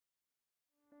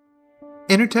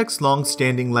Intertek's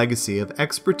long-standing legacy of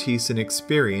expertise and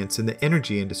experience in the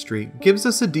energy industry gives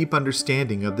us a deep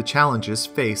understanding of the challenges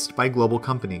faced by global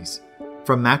companies.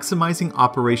 From maximizing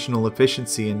operational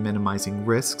efficiency and minimizing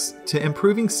risks, to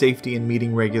improving safety and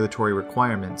meeting regulatory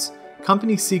requirements,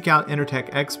 companies seek out Intertek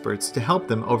experts to help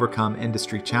them overcome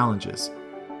industry challenges.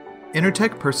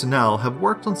 Intertek personnel have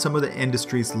worked on some of the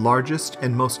industry's largest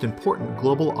and most important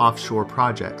global offshore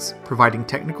projects, providing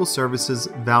technical services,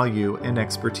 value, and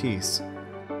expertise.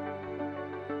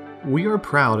 We are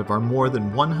proud of our more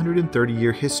than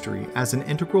 130-year history as an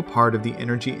integral part of the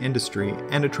energy industry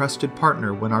and a trusted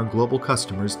partner when our global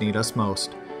customers need us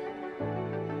most.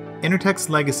 Intertek's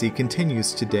legacy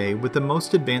continues today with the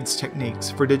most advanced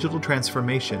techniques for digital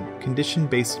transformation,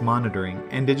 condition-based monitoring,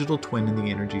 and digital twin in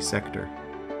the energy sector.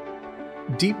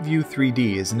 DeepView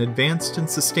 3D is an advanced and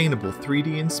sustainable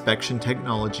 3D inspection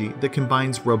technology that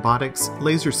combines robotics,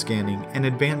 laser scanning, and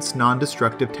advanced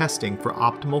non-destructive testing for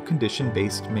optimal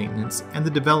condition-based maintenance and the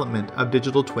development of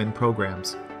digital twin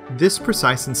programs. This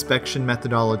precise inspection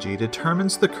methodology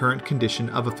determines the current condition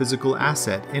of a physical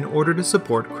asset in order to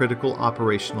support critical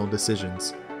operational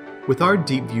decisions. With our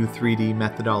DeepView 3D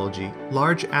methodology,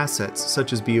 large assets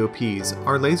such as BOPs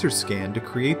are laser scanned to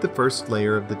create the first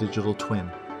layer of the digital twin.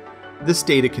 This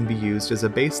data can be used as a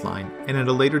baseline and at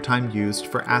a later time used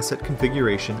for asset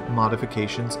configuration,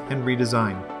 modifications, and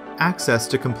redesign. Access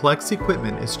to complex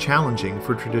equipment is challenging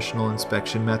for traditional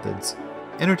inspection methods.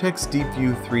 Intertek's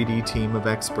DeepView 3D team of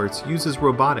experts uses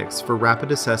robotics for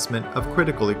rapid assessment of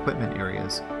critical equipment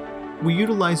areas. We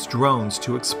utilize drones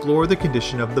to explore the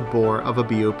condition of the bore of a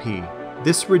BOP.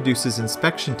 This reduces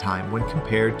inspection time when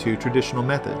compared to traditional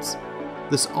methods.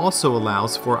 This also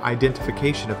allows for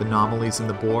identification of anomalies in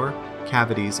the bore,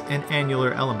 cavities, and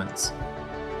annular elements.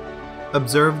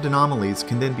 Observed anomalies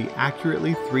can then be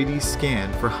accurately 3D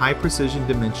scanned for high-precision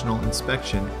dimensional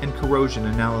inspection and corrosion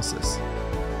analysis.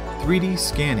 3D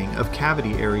scanning of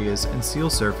cavity areas and seal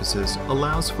surfaces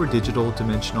allows for digital,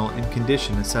 dimensional, and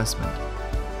condition assessment.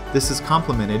 This is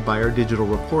complemented by our digital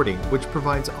reporting, which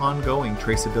provides ongoing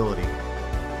traceability.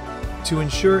 To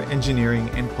ensure engineering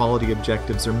and quality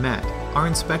objectives are met, our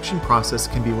inspection process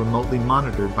can be remotely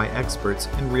monitored by experts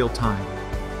in real time.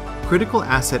 Critical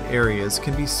asset areas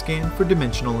can be scanned for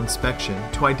dimensional inspection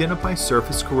to identify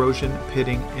surface corrosion,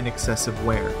 pitting, and excessive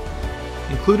wear.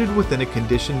 Included within a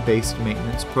condition-based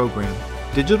maintenance program,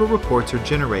 digital reports are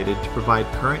generated to provide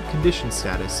current condition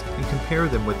status and compare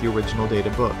them with the original data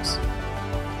books.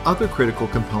 Other critical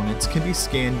components can be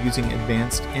scanned using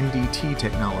advanced NDT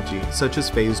technology, such as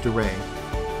phased array.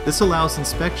 This allows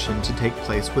inspection to take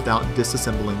place without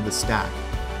disassembling the stack.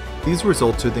 These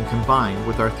results are then combined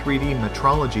with our 3D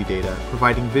metrology data,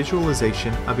 providing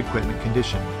visualization of equipment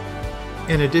condition.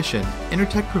 In addition,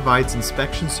 Intertek provides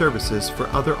inspection services for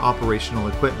other operational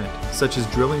equipment, such as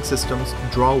drilling systems,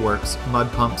 drawworks,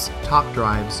 mud pumps, top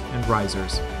drives, and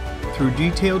risers. Through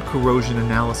detailed corrosion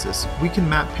analysis, we can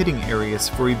map pitting areas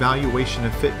for evaluation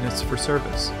of fitness for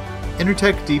service.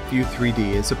 Intertek DeepView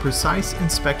 3D is a precise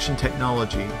inspection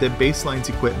technology that baselines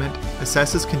equipment,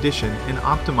 assesses condition, and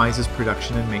optimizes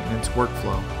production and maintenance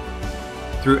workflow.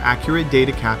 Through accurate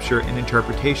data capture and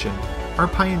interpretation, our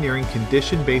pioneering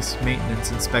condition-based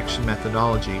maintenance inspection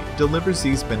methodology delivers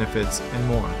these benefits and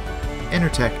more.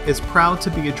 Intertek is proud to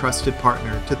be a trusted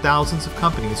partner to thousands of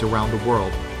companies around the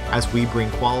world as we bring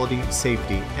quality,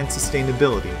 safety, and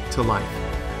sustainability to life.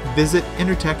 Visit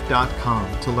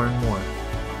intertek.com to learn more.